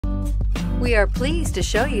We are pleased to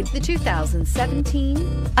show you the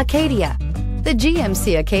 2017 Acadia. The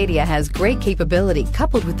GMC Acadia has great capability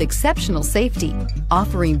coupled with exceptional safety,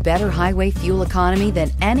 offering better highway fuel economy than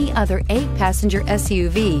any other 8-passenger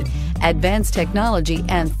SUV, advanced technology,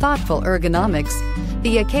 and thoughtful ergonomics.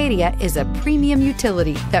 The Acadia is a premium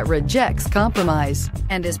utility that rejects compromise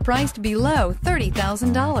and is priced below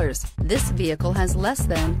 $30,000. This vehicle has less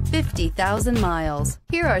than 50,000 miles.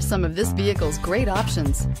 Here are some of this vehicle's great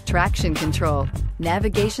options: traction control,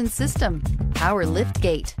 navigation system, power lift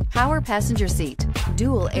gate, power passenger seat,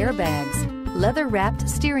 dual airbags, leather-wrapped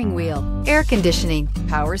steering wheel, air conditioning,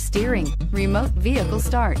 power steering, remote vehicle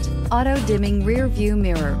start, auto-dimming rear view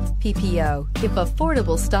mirror, PPO. If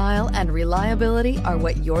affordable style and reliability are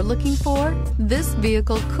what you're looking for, this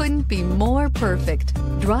vehicle couldn't be more perfect.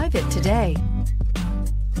 Drive it today.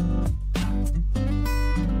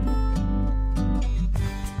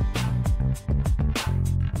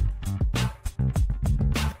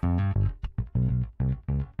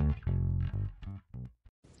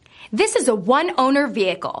 This is a one-owner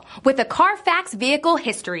vehicle with a Carfax Vehicle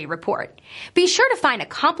History Report. Be sure to find a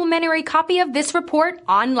complimentary copy of this report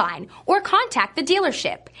online or contact the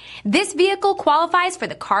dealership. This vehicle qualifies for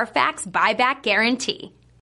the Carfax Buyback Guarantee.